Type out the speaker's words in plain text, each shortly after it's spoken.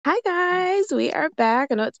Hi guys, we are back.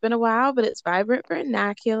 I know it's been a while, but it's Vibrant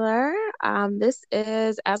Vernacular. This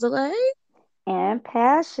is Azalea. And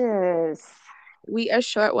Passions. We are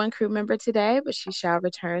short one crew member today, but she shall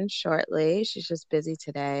return shortly. She's just busy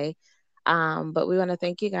today. But we want to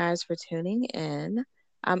thank you guys for tuning in.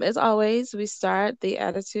 As always, we start the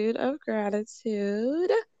attitude of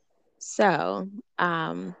gratitude. So,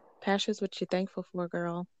 Passions, what you thankful for,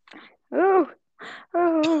 girl? Ooh,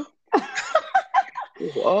 ooh.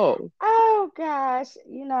 Whoa. Oh gosh,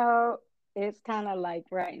 it's kind of like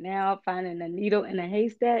right now finding a needle in a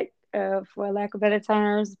haystack, for lack of better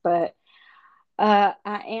terms. But I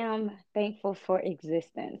am thankful for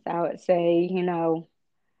existence. I would say,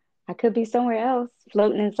 I could be somewhere else,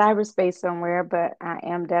 floating in cyberspace somewhere, but I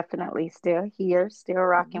am definitely still here, still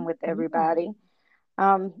rocking with Mhm. everybody.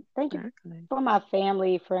 Thank you Exactly. for my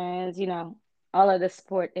family, friends, all of the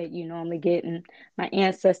support that you normally get, and my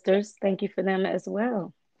ancestors. Thank you for them as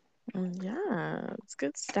well. Yeah, it's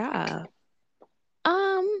good stuff.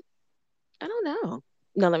 Um, I don't know.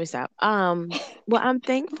 No, let me stop. Well, I'm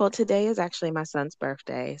thankful today is actually my son's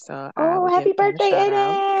birthday, so I Oh, will give happy him a birthday, shout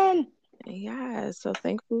out. Aiden! Yeah, so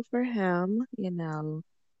thankful for him,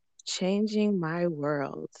 changing my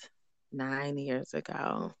world 9 years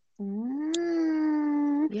ago.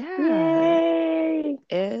 Yeah, Yay!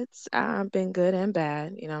 it's been good and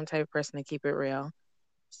bad. I'm the type of person to keep it real.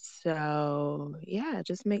 So, yeah,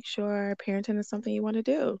 just make sure parenting is something you want to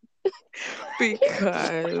do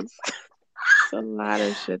because it's a lot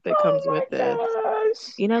of shit that Oh comes with my this.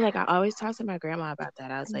 gosh! Like I always talk to my grandma about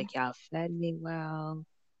that. I was like, y'all fed me well,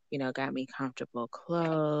 got me comfortable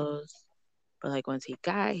clothes. But like once he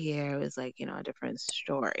got here, it was like, a different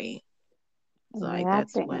story. So like Yeah, I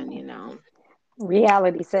that's think when,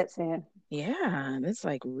 reality sets in. yeah, and it's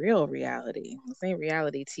like real reality. This ain't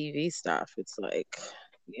reality TV stuff. It's like,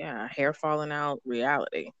 yeah, hair falling out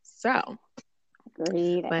reality. So,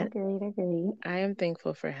 Agreed, but agreed, agreed. I am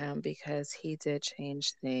thankful for him because he did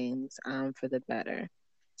change things for the better.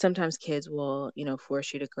 Sometimes kids will,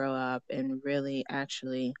 force you to grow up and really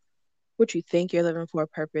actually what you think you're living for a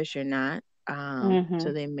purpose, you're not. So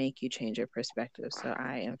Mm-hmm. they make you change your perspective. So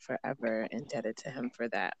I am forever indebted to him for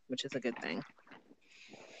that, which is a good thing.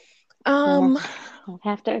 Yeah, Um, I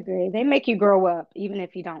have to agree. They make you grow up even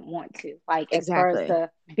if you don't want to. Like as far as exactly.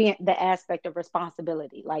 the aspect of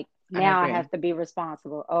responsibility. Like I now I agree. have to be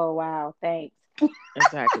responsible. Oh wow, thanks.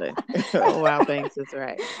 Exactly. Wow, thanks is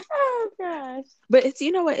right. Oh gosh. But it's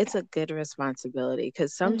you know what? It's a good responsibility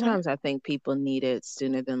because Mm-hmm. sometimes I think people need it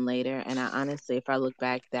sooner than later. And I honestly, if I look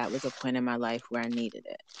back, that was a point in my life where I needed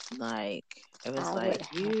it. Like it was I like would have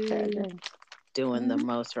to you agree. doing the Hmm.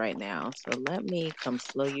 most right now. So let me come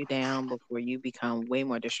slow you down before you become way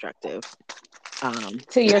more destructive um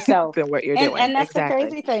To yourself. than what you're And doing. and that's the Exactly.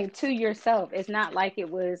 crazy thing, to yourself. It's not like it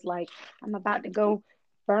was like I'm about to go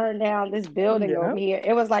burn down this building over Yep. here.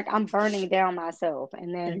 It was like I'm burning down myself.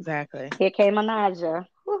 And then Exactly. here came Anaja.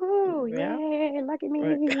 Woohoo, Yeah. yay, lucky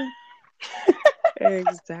Right. me.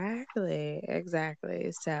 Exactly.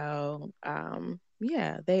 Exactly. So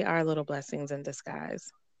yeah, they are little blessings in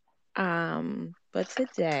disguise. But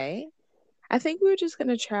today I think we are just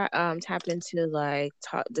gonna try tap into like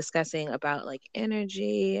talk discussing about like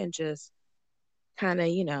energy and just kind of,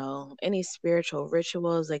 any spiritual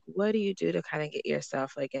rituals. Like what do you do to kind of get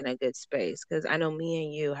yourself like in a good space? Because I know me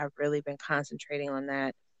and you have really been concentrating on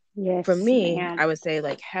that. For Yes, me, ma'am. I would say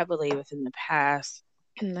like heavily within the past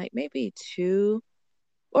like maybe two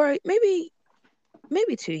or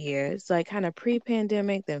maybe 2 years, like kind of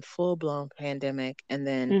pre-pandemic, then full-blown pandemic, and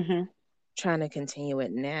then Mm-hmm. trying to continue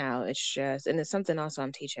it now. It's just, and it's something also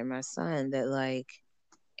I'm teaching my son that like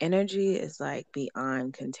energy is like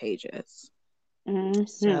beyond contagious. Mm-hmm.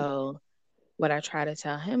 So what I try to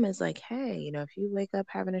tell him is like, hey, if you wake up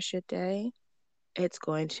having a shit day, it's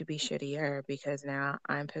going to be shittier because now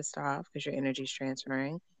I'm pissed off because your energy's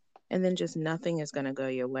transferring. And then just nothing is going to go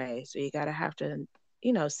your way. So you got to have to,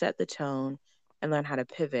 set the tone and learn how to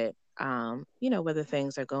pivot, whether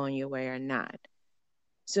things are going your way or not.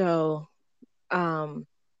 So, um,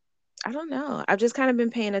 I don't know. I've just kind of been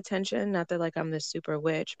paying attention. Not that like I'm this super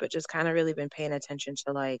witch, but just kind of really been paying attention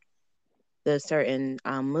to like the certain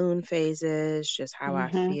moon phases, just how I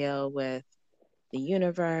Mm-hmm. feel with the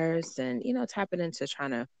universe, and tapping into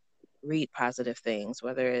trying to read positive things,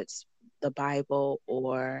 whether it's the Bible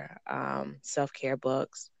or self care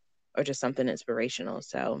books or just something inspirational.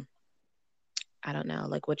 So I don't know,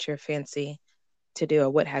 like, what's your fancy to do, or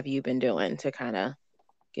what have you been doing to kind of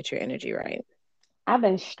get your energy right? I've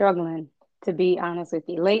been struggling, to be honest with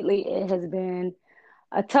you. Lately, it has been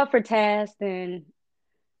a tougher task than,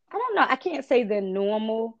 I don't know, I can't say than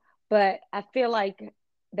normal, but I feel like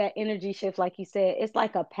that energy shift, like you said, it's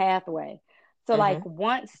like a pathway. So Mhm. like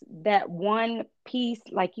once that one piece,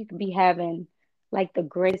 like you could be having like the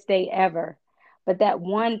greatest day ever, but that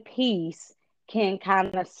one piece can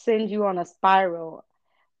kind of send you on a spiral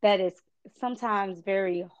that is sometimes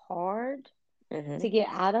very hard to Mhm. get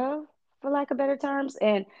out of, for lack of better terms.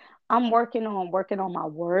 And I'm working on my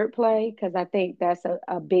wordplay, because I think that's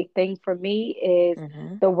a big thing for me is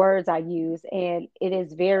Mhm. the words I use. And it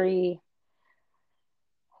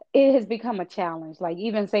has become a challenge. Like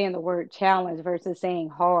even saying the word challenge versus saying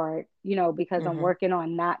hard, because I'm Mhm. working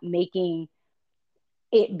on not making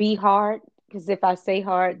it be hard. Because if I say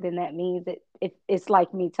hard, then that means it's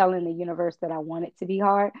like me telling the universe that I want it to be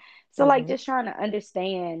hard. So like Mhm. just trying to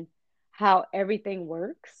understand how everything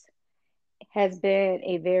works has been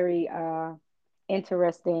a very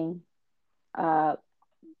interesting uh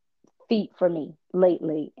feat for me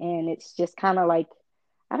lately. And it's just kind of like,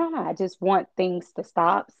 I don't know, I just want things to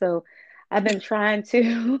stop. So I've been trying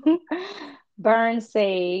to burn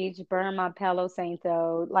sage, burn my Palo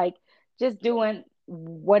Santo, like just doing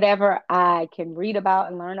whatever I can read about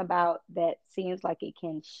and learn about that seems like it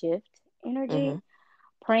can shift energy. Mhm.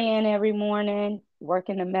 Praying every morning,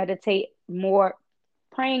 working to meditate more,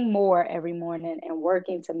 praying more every morning, and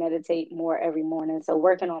working to meditate more every morning. So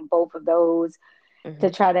working on both of those to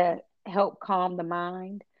Mhm. try to help calm the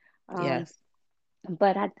mind. Um, Yes.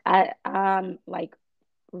 but I'm like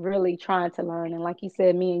really trying to learn. And like you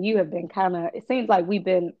said, me and you have been kind of, it seems like we've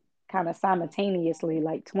been kind of simultaneously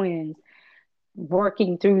like twins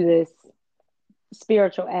working through this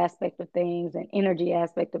spiritual aspect of things and energy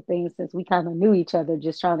aspect of things since we kind of knew each other,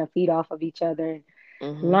 just trying to feed off of each other and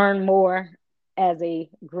Mhm. learn more as a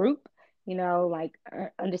group, like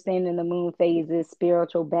understanding the moon phases,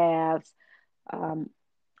 spiritual baths, um,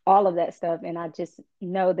 all of that stuff. And I just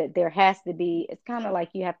know that there has to be, it's kind of like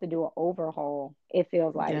you have to do an overhaul, it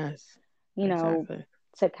feels like, Yes. you know, Exactly.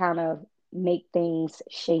 to kind of make things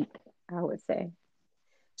shake, I would say.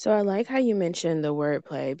 So I like how you mentioned the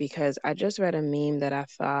wordplay because I just read a meme that I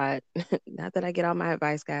thought, not that I get all my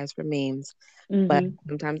advice, guys, from memes, but Mm-hmm.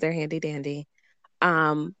 sometimes they're handy dandy.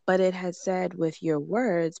 But it had said with your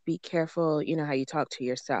words, be careful, how you talk to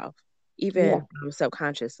yourself, even Yeah,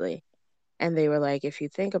 subconsciously. And they were like, if you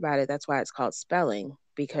think about it, that's why it's called spelling,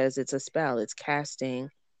 because it's a spell. It's casting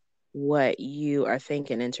what you are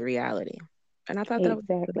thinking into reality. And I thought that was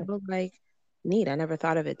a exactly. little like neat. I never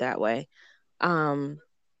thought of it that way. Um,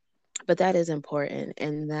 but that is important.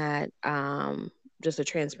 And that just a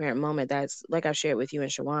transparent moment. That's like I shared with you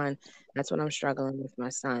and Shawan. That's what I'm struggling with my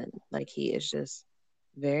son. Like he is just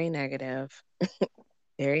very negative,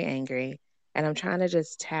 very angry. And I'm trying to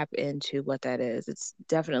just tap into what that is. It's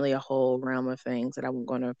definitely a whole realm of things that I won't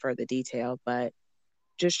go into further detail, but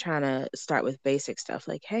just trying to start with basic stuff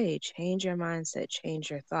like, hey, change your mindset, change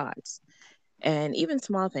your thoughts. And even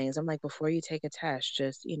small things. I'm like, before you take a test,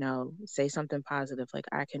 just, say something positive, like,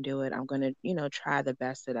 I can do it. I'm going to, try the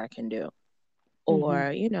best that I can do. Mm-hmm.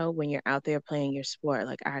 Or, when you're out there playing your sport,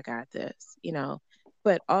 like, I got this.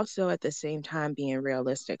 But also at the same time, being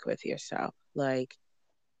realistic with yourself. Like,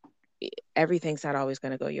 everything's not always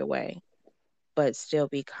going to go your way, but still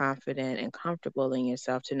be confident and comfortable in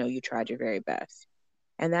yourself to know you tried your very best.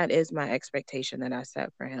 And that is my expectation that I set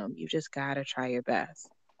for him. You just got to try your best.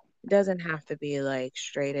 It doesn't have to be like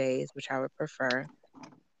straight A's, which I would prefer.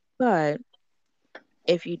 But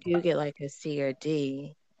if you do get like a C or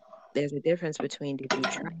D, there's a difference between did you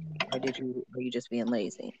try or were you just being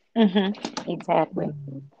lazy? Mm-hmm. Exactly.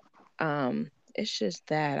 Mhm. It's just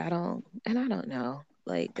that I don't know.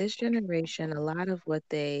 Like this generation, a lot of what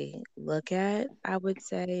they look at, I would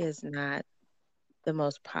say, is not the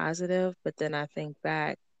most positive. But then I think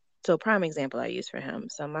back, so prime example I use for him.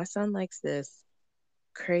 So my son likes this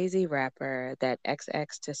crazy rapper, that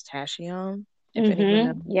XX Testacion, if anyone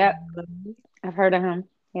knows Mm-hmm. Yep. who that is. I've heard of him.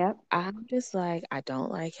 Yep. I'm just like, I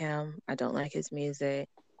don't like him. I don't like his music.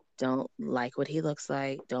 Don't like what he looks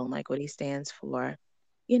like. Don't like what he stands for.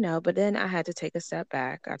 But then I had to take a step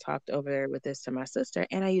back. I talked over with this to my sister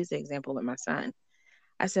and I used the example with my son.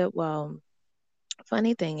 I said, well,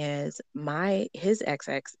 funny thing is, his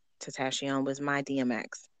XX Tentacion was my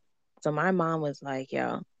DMX. So my mom was like,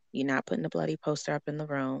 yo, you're not putting a bloody poster up in the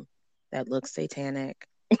room that looks satanic.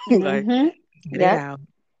 Like, Mm-hmm. get it Yep. out.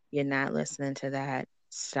 You're not listening to that.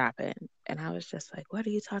 Stop it. And I was just like, what are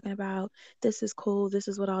you talking about? This is cool. This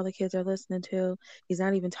is what all the kids are listening to. He's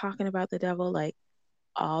not even talking about the devil, like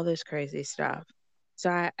all this crazy stuff. So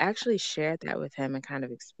I actually shared that with him and kind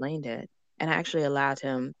of explained it. And I actually allowed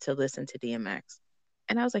him to listen to DMX.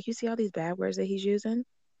 And I was like, you see all these bad words that he's using?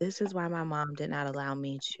 This is why my mom did not allow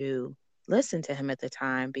me to listen to him at the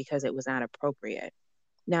time because it was not appropriate.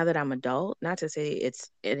 Now that I'm adult, not to say it's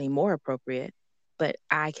any more appropriate, but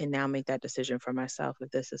I can now make that decision for myself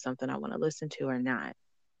if this is something I want to listen to or not.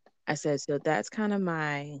 I said, so that's kind of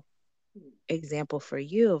my example for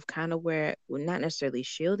you of kind of where, well, not necessarily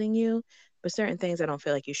shielding you, but certain things I don't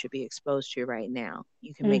feel like you should be exposed to right now.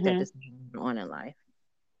 You can make that Mm-hmm. decision later on in life.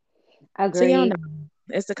 So y'all know Agreed.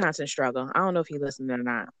 it's a constant struggle. I don't know if you listen or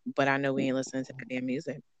not, but I know we ain't listening to that damn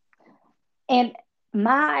music. And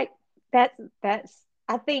my that's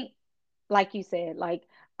I think, like you said, like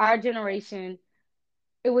our generation,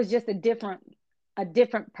 it was just a different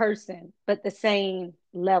person, but the same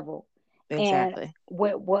level. And Exactly.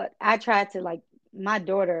 what I tried to like, my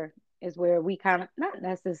daughter is where we kind of not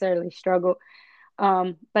necessarily struggle,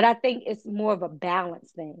 but I think it's more of a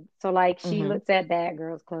balance thing. So like she Mhm. looks at Bad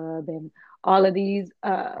Girls Club and all of these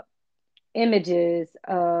images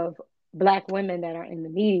of black women that are in the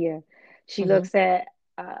media. She Mhm. looks at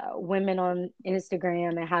women on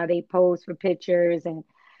Instagram and how they pose for pictures and,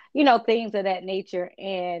 you know, things of that nature.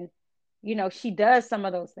 And, you know, she does some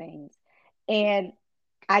of those things. And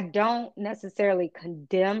I don't necessarily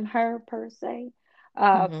condemn her per se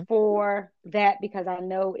Mhm. for that, because I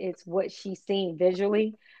know it's what she's seen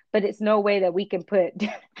visually, but it's no way that we can put.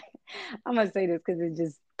 I'm gonna say this because it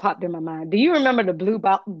just popped in my mind. Do you remember the blue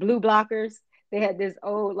blockers? They had this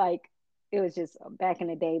old, like, it was just back in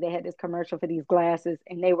the day. They had this commercial for these glasses,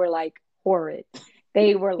 and they were like horrid.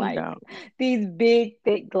 They were like No. these big,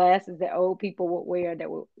 thick glasses that old people would wear that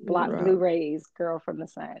would block blue Bro. rays, girl, from the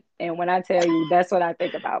sun. And when I tell you, that's what I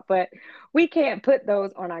think about. But we can't put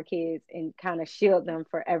those on our kids and kind of shield them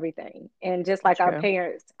for everything. And just like our True.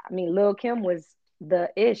 parents, I mean, Lil Kim was the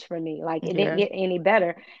ish for me. Like, it didn't Yeah. get any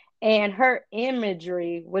better. And her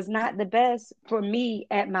imagery was not the best for me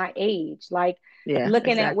at my age. Like, Yeah.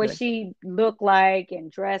 looking at what Exactly. she looked like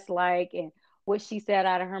and dressed like and what she said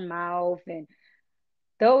out of her mouth, and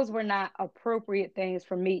those were not appropriate things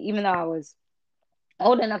for me, even though I was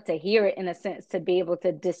old enough to hear it, in a sense, to be able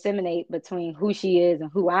to disseminate between who she is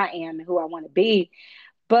and who I am and who I want to be.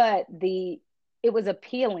 But it was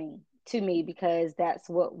appealing to me because that's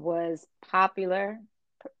what was popular,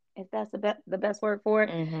 if that's the best word for it.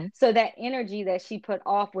 Mhm. So that energy that she put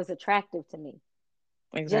off was attractive to me,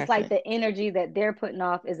 just like Exactly. the energy that they're putting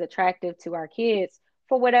off is attractive to our kids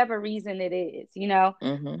for whatever reason it is, you know.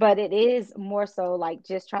 Mhm. But it is more so like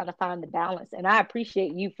just trying to find the balance. And I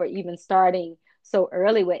appreciate you for even starting so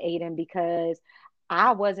early with Aiden, because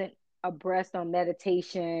I wasn't abreast on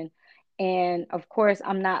meditation. And of course,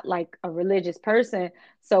 I'm not like a religious person.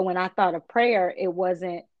 So when I thought of prayer, it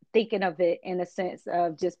wasn't thinking of it in a sense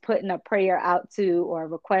of just putting a prayer out to, or a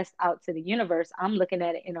request out to the universe. I'm looking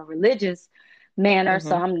at it in a religious manner.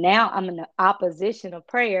 So Mhm. I'm in the opposition of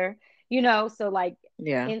prayer, you know. So like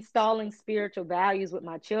Yeah. installing spiritual values with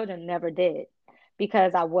my children never did,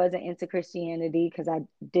 because I wasn't into Christianity, because I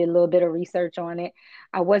did a little bit of research on it.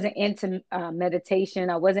 I wasn't into meditation.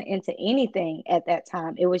 I wasn't into anything at that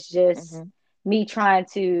time. It was just Mhm. me trying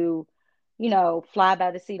to, you know, fly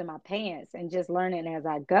by the seat of my pants and just learning as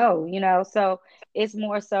I go, you know. So it's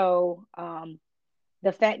more so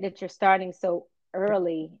the fact that you're starting so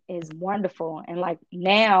early is wonderful. And like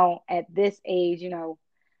now at this age, you know,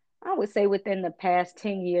 I would say within the past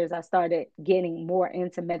 10 years, I started getting more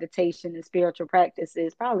into meditation and spiritual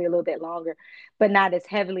practices, probably a little bit longer, but not as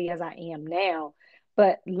heavily as I am now.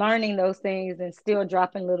 But learning those things and still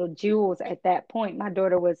dropping little jewels at that point. My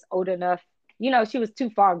daughter was old enough, you know, she was too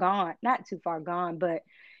far gone, not too far gone, but,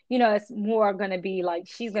 you know, it's more going to be like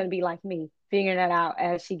she's going to be like me, figuring that out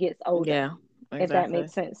as she gets older, Yeah. if that Exactly.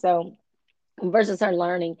 makes sense. So, versus her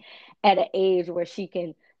learning at an age where she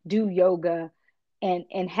can do yoga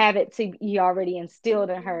and have it to be already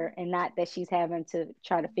instilled in her, and not that she's having to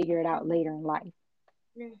try to figure it out later in life.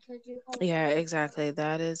 Yeah, exactly.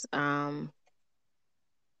 That is I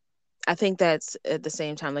think that's at the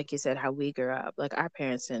same time, like you said, how we grew up. Like our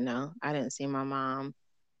parents didn't know. I didn't see my mom,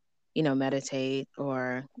 meditate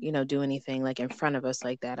or, do anything like in front of us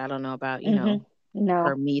like that. I don't know about, her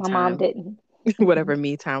No, me my mom time, didn't. whatever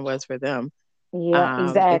me time was for them. Yeah, If they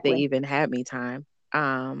exactly. even had me time.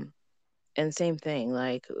 And same thing,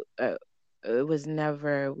 like it was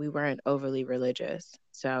never, we weren't overly religious.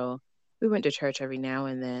 So we went to church every now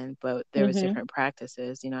and then, but there was Hmm. different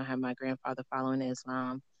practices. I had my grandfather following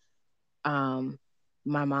Islam. Um,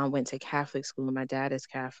 my mom went to Catholic school and my dad is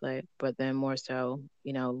Catholic, but then more so,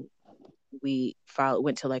 we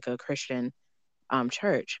went to like a Christian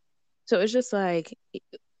church. So it's just like,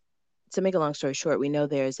 to make a long story short, we know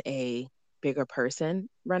there's a bigger person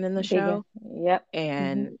running the Bigger. show. Yep. Hmm.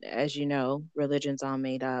 And as you know, religion's all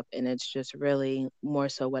made up, and it's just really more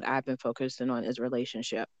so what I've been focusing on is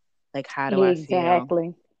relationship. Like, how do I feel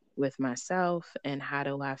Exactly. with myself, and how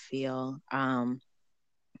do I feel,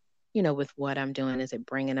 with what I'm doing? Is it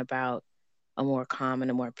bringing about a more calm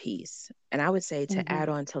and a more peace? And I would say, to Hmm. add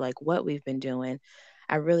on to like what we've been doing,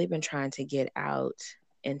 I've really been trying to get out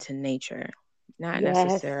into nature, not Yes.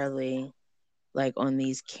 necessarily like on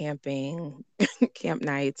these camping camp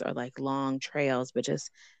nights or like long trails, but just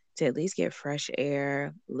to at least get fresh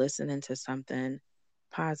air, listening to something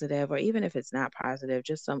positive, or even if it's not positive,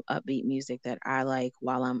 just some upbeat music that I like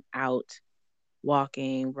while I'm out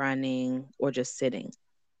walking, running, or just sitting.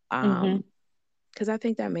 Hmm. Um, because I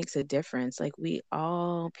think that makes a difference. Like,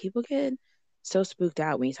 people get so spooked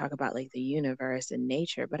out when you talk about like the universe and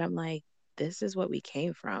nature, but I'm like, this is what we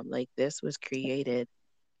came from. Like, this was created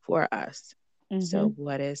for us. So Hmm.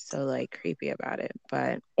 what is so like creepy about it?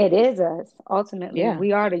 But It is us. Ultimately, yeah,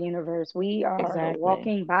 we are the universe. We are exactly.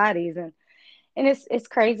 walking bodies, and it's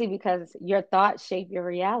crazy because your thoughts shape your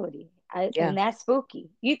reality. Yeah, And that's spooky.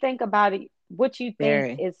 You think about it, what you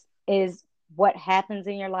think very. is what happens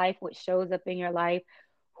in your life, what shows up in your life,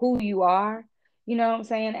 who you are. You know what I'm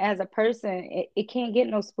saying? As a person, it can't get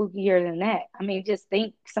no spookier than that. I mean, just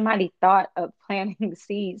think somebody thought of planting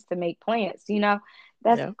seeds to make plants,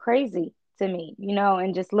 that's Yeah. crazy to me,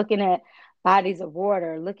 and just looking at bodies of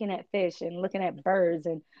water, looking at fish and looking at birds,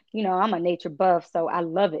 and I'm a nature buff, so I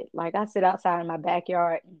love it. Like, I sit outside in my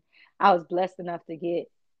backyard, and I was blessed enough to get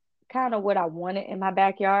kind of what I wanted in my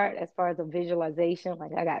backyard as far as a visualization.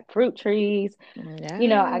 Like, I got fruit trees,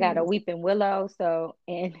 I got a Yes. weeping willow. So,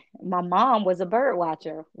 and my mom was a bird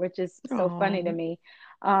watcher, which is so funny to Oh, me.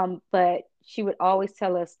 But she would always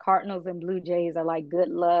tell us cardinals and blue jays are like good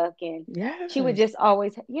luck. And she would yes. just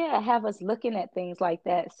always, yeah, have us looking at things like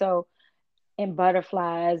that. So, and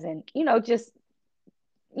butterflies and, just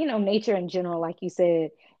nature in general, like you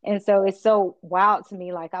said. And so it's so wild to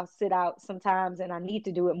me. Like, I'll sit out sometimes, and I need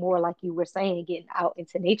to do it more, like you were saying, getting out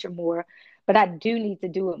into nature more. But I do need to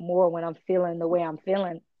do it more when I'm feeling the way I'm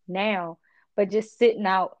feeling now. But just sitting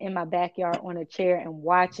out in my backyard on a chair and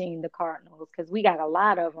watching the Cardinals, because we got a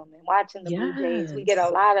lot of them, and watching the Blue Jays, we get a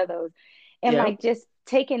Yes. lot of those. And Yep. like just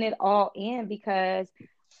taking it all in, because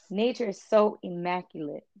nature is so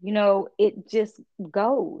immaculate. It just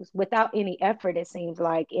goes without any effort, it seems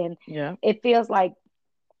like. And Yep. it feels like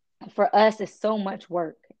for us, it's so much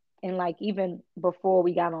work. And like, even before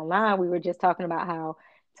we got online, we were just talking about how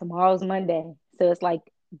tomorrow's Monday. So it's like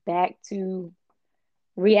back to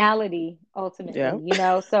reality ultimately,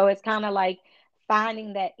 Yep. So it's kind of like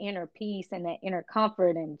finding that inner peace and that inner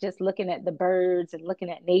comfort, and just looking at the birds and looking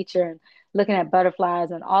at nature and looking at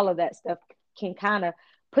butterflies and all of that stuff can kind of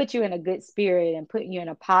put you in a good spirit and put you in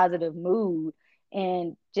a positive mood.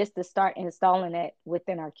 And just to start installing that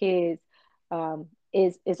within our kids,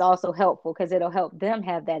 is also helpful, because it'll help them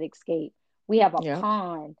have that escape. We have a Yep.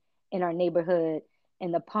 pond in our neighborhood,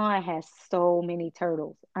 and the pond has so many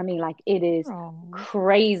turtles. I mean, like, it is Oh,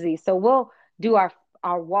 crazy. So we'll do our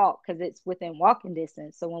walk, because it's within walking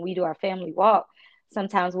distance. So when we do our family walk,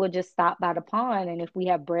 sometimes we'll just stop by the pond, and if we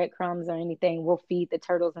have breadcrumbs or anything, we'll feed the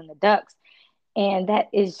turtles and the ducks. And that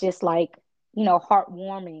is just like,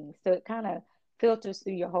 heartwarming. So it kind of filters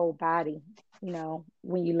through your whole body,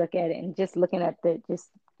 when you look at it, and just looking at the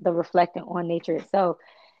reflecting on nature itself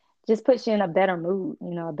just puts you in a better mood,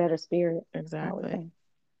 a better spirit, I would exactly. say.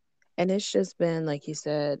 And it's just been like you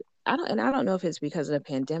said, I don't know if it's because of the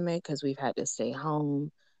pandemic, because we've had to stay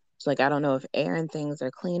home. So like, I don't know if air and things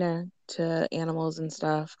are cleaner to animals and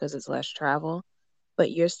stuff because it's less travel,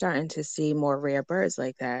 but you're starting to see more rare birds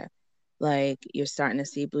like that. Like, you're starting to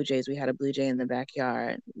see blue jays. We had a blue jay in the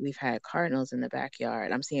backyard. We've had cardinals in the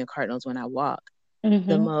backyard. I'm seeing cardinals when I walk.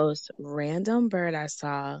 The Hmm. most random bird I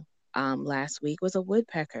saw last week was a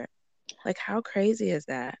woodpecker. Like, how crazy is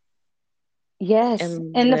that? Yes.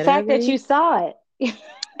 And And the fact that literally, you saw it.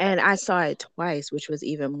 and I saw it twice, which was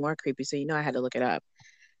even more creepy. So, I had to look it up.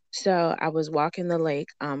 So I was walking the lake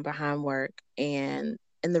behind work, and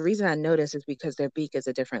the reason I noticed is because their beak is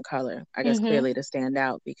a different color. I guess Hmm. clearly to stand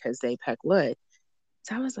out because they peck wood.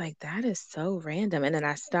 So I was like, that is so random. And then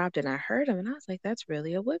I stopped and I heard him, and I was like, that's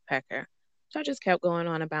really a woodpecker. So I just kept going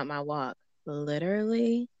on about my walk.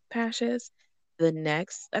 Literally, Pashas,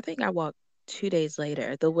 I think I walked 2 days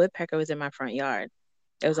later, the woodpecker was in my front yard.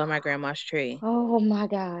 It was on my grandma's tree. Oh my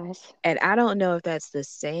gosh. And I don't know if that's the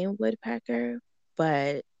same woodpecker,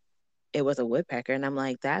 but it was a woodpecker. And I'm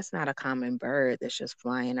like, that's not a common bird that's just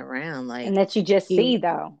flying around. And Like, that you just he, see,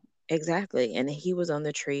 though. exactly. And he was on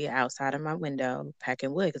the tree outside of my window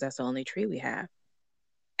pecking wood because that's the only tree we have.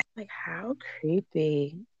 Like, how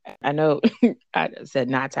creepy. I know I said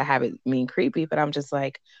not to have it mean creepy, but I'm just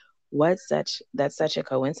like, that's such a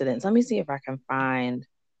coincidence. Let me see if I can find.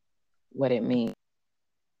 what it means.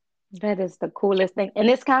 That is the coolest thing. And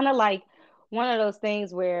it's kind of like one of those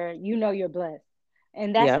things where you know you're blessed.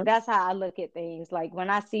 And that's Yep. that's how I look at things. Like when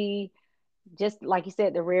I see, just like you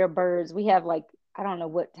said, the rare birds, we have like, I don't know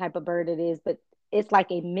what type of bird it is, but it's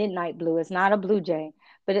like a midnight blue. It's not a blue jay,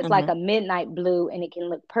 but it's like Hmm. a midnight blue, and it can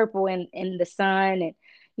look purple in the sun, and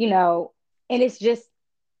you know, and it's just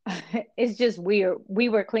it's just weird. We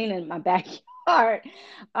were cleaning my backyard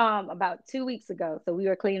about 2 weeks ago. So we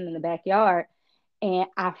were cleaning in the backyard, and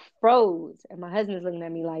I froze. And my husband's looking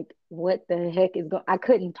at me like, what the heck is going? I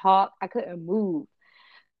couldn't talk, I couldn't move.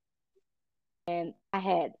 And I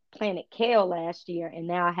had planted kale last year, and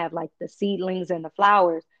now I have like the seedlings and the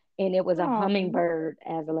flowers. And it was a Oh, hummingbird,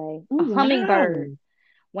 Azalea, a hummingbird. wow.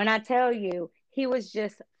 When I tell you, he was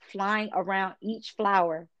just flying around each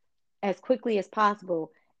flower as quickly as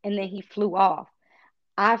possible, and then he flew off.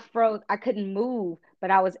 I froze. I couldn't move,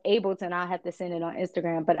 but I was able to, and I'll have to send it on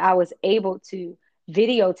Instagram, but I was able to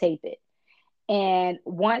videotape it. And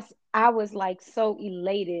once I was like so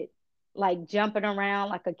elated, like jumping around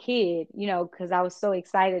like a kid, because I was so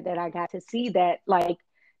excited that I got to see that. Like,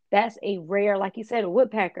 that's a rare, like you said, a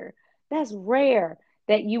woodpecker. That's rare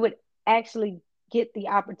that you would actually get the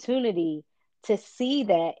opportunity to see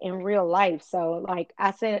that in real life. So, like,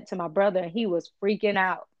 I sent it to my brother, and he was freaking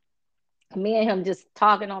out. Me and him just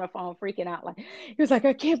talking on the phone, freaking out. Like, he was like,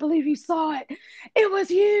 I can't believe you saw it. It was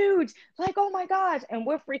huge. Like, oh my gosh. And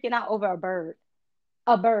we're freaking out over a bird.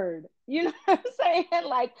 A bird. You know what I'm saying?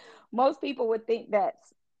 Like, most people would think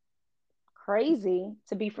that's crazy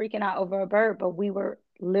to be freaking out over a bird, but we were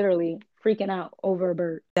literally freaking out over a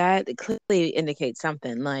bird. That clearly indicates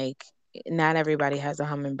something. Like, not everybody has a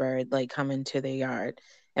hummingbird like coming to their yard,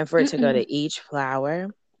 and for it to go Mm-mm. to each flower.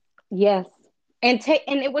 Yes. And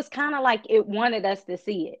it was kind of like it wanted us to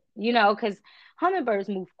see it, because hummingbirds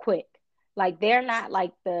move quick. Like, they're not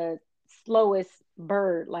like the slowest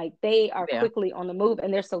bird. Like, they are Yeah. quickly on the move,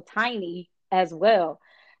 and they're so tiny as well.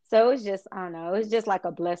 So it's just, I don't know, it's just like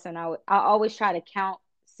a blessing. I always try to count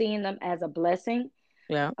seeing them as a blessing,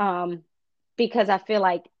 Yeah. um, because I feel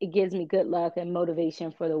like it gives me good luck and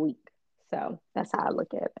motivation for the week. So that's how I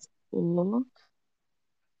look at it. Mhm.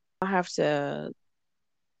 I have to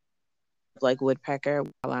like woodpecker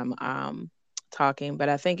while I'm talking, but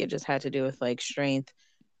I think it just had to do with like strength,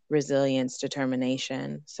 resilience,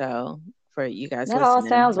 determination. So for you guys That all listening,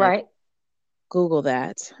 sounds like right. Google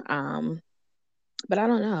that. But I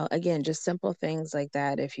don't know. Again, just simple things like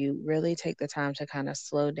that. If you really take the time to kind of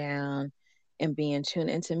slow down and be in tune.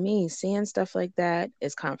 And to me, seeing stuff like that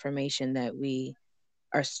is confirmation that we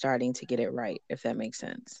are starting to get it right, if that makes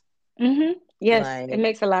sense. Yes, it Like,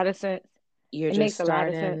 makes a lot of sense. you're It just makes a lot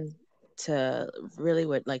of sense. starting to really,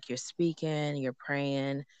 what, like, you're speaking, you're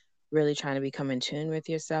praying, really trying to become in tune with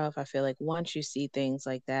yourself. I feel like once you see things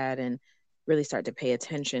like that and really start to pay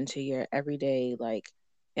attention to your everyday, like,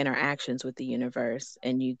 interactions with the universe,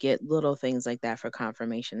 and you get little things like that for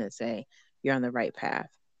confirmation that say you're on the right path.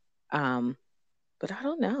 um but I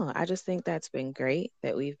don't know, I just think that's been great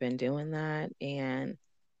that we've been doing that and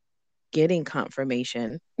getting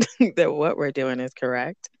confirmation that what we're doing is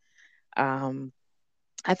correct. um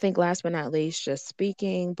I think last but not least, just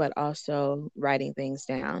speaking, but also writing things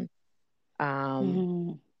down. Um,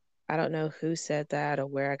 Mhm. I don't know who said that or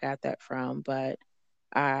where I got that from, but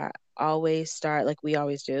I always start like we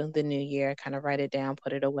always do the new year, kind of write it down,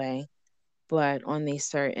 put it away. But on these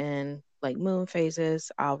certain like moon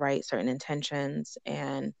phases, I'll write certain intentions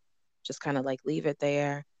and just kind of like leave it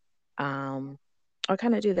there. Um, or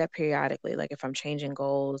kind of do that periodically. Like if I'm changing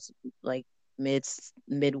goals, like mid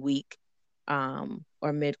midweek,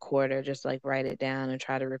 or mid quarter, just like write it down and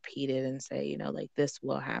try to repeat it and say, like this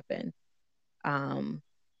will happen. Um,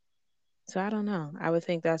 so I don't know. I would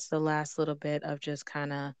think that's the last little bit of just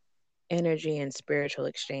kind of energy and spiritual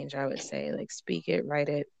exchange. I would say like speak it, write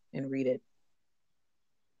it, and read it.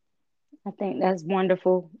 I think that's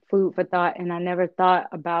wonderful food for thought. And I never thought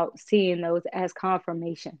about seeing those as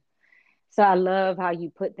confirmation. So I love how you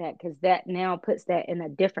put that, because that now puts that in a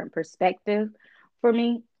different perspective for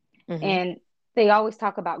me. Hmm. And they always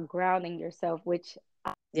talk about grounding yourself, which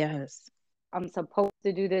Yes. I'm supposed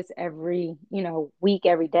to do this every, week,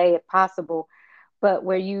 every day if possible. But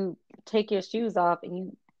where you take your shoes off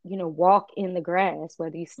and walk in the grass,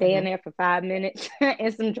 whether you stay in Hmm. there for 5 minutes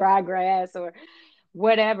in some dry grass or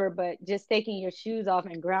whatever, but just taking your shoes off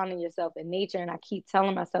and grounding yourself in nature. And I keep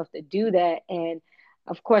telling myself to do that. And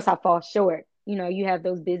of course, I fall short. You have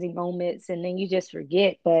those busy moments and then you just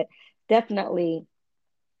forget, but definitely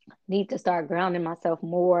need to start grounding myself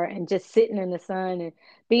more and just sitting in the sun and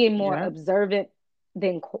being more Yeah. observant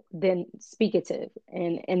than speakative.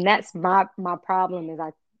 And that's my problem is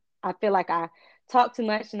I I feel like I talk too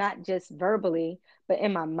much, not just verbally, but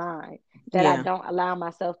in my mind, that I Yeah. don't allow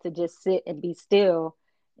myself to just sit and be still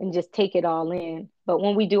and just take it all in. But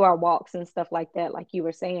when we do our walks and stuff like that, like you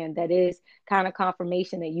were saying, that is kind of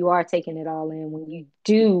confirmation that you are taking it all in when you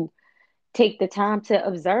do take the time to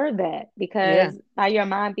observe that, Yeah. because by your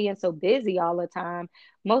mind being so busy all the time,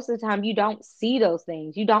 most of the time you don't see those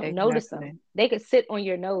things, you don't notice Exactly. them. They could sit on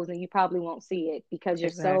your nose and you probably won't see it because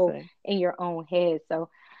you're so Exactly. in your own head. So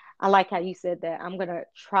I like how you said that. I'm going to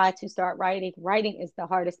try to start writing. Writing is the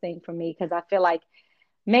hardest thing for me because I feel like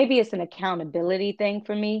maybe it's an accountability thing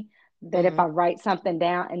for me, that if Hmm. I write something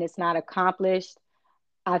down and it's not accomplished,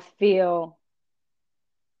 I feel,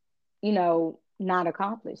 not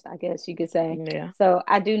accomplished, I guess you could say. Yeah. So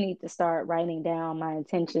I do need to start writing down my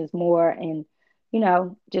intentions more and,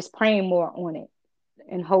 just praying more on it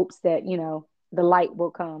in hopes that, the light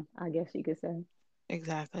will come, I guess you could say.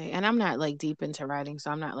 Exactly. And I'm not like deep into writing,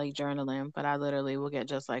 so I'm not like journaling, but I literally will get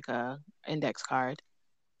just like a index card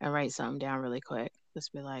and write something down really quick.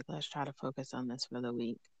 Just be like, let's try to focus on this for the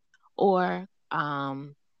week. Or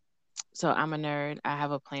so I'm a nerd. I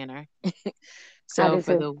have a planner. I So do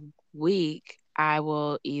for too. the week, I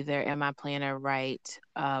will either in my planner write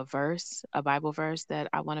a verse, a Bible verse that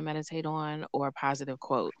I want to meditate on, or a positive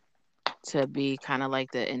quote to be kind of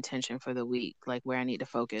like the intention for the week, like where I need to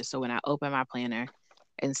focus. So when I open my planner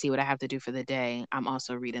and see what I have to do for the day, I'm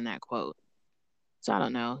also reading that quote. So I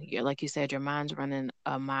don't know. You're, like you said, your mind's running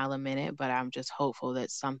a mile a minute, but I'm just hopeful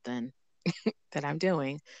that something that I'm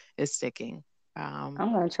doing is sticking. Um,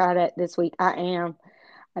 I'm going to try that this week. I am.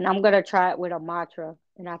 And I'm going to try it with a mantra.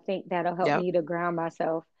 And I think that'll help yep, me to ground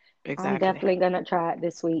myself. I'm exactly. definitely going to try it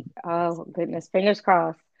this week. Oh, goodness. Fingers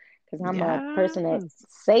crossed. Because I'm a person that Yes.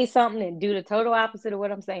 say something and do the total opposite of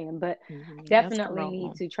what I'm saying. But Yes, definitely need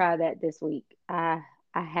girl. to try that this week. I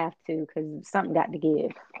have to, because something got to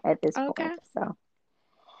give at this point. Okay. So,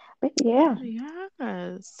 but yeah,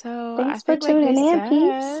 Yeah. So I thanks for think, like we tuning in,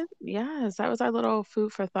 peeps. said, yes, that was our little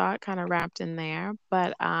food for thought kind of wrapped in there.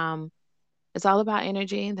 But it's all about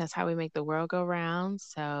energy. That's how we make the world go round.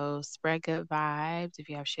 So spread good vibes. If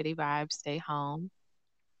you have shitty vibes, stay home.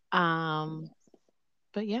 Um,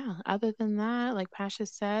 but yeah, other than that, like Pasha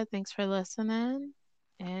said, thanks for listening.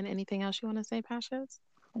 And anything else you want to say, Pasha?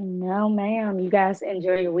 No, ma'am. You guys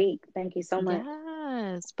enjoy your week. Thank you so much.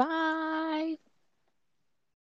 Yes. Bye.